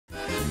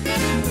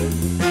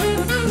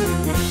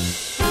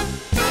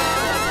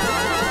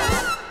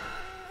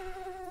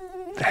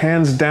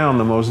Hands down,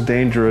 the most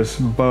dangerous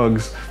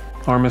bugs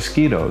are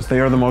mosquitoes. They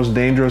are the most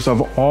dangerous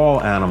of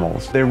all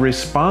animals. They're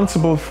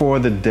responsible for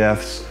the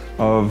deaths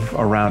of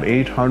around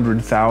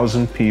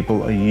 800,000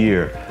 people a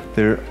year.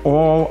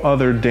 All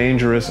other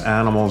dangerous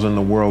animals in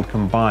the world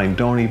combined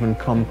don't even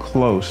come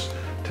close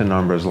to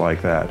numbers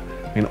like that.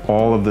 I mean,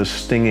 all of the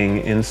stinging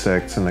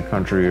insects in the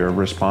country are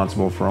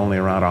responsible for only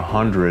around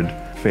 100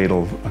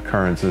 fatal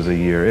occurrences a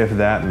year, if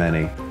that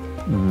many.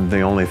 The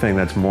only thing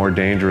that's more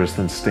dangerous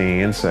than stinging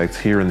insects,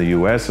 here in the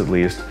US at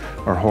least,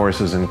 are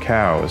horses and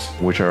cows,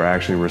 which are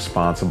actually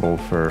responsible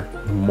for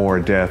more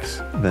deaths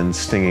than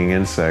stinging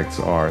insects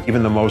are.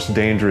 Even the most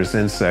dangerous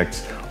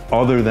insects,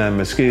 other than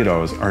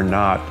mosquitoes, are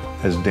not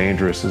as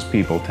dangerous as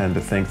people tend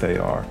to think they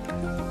are.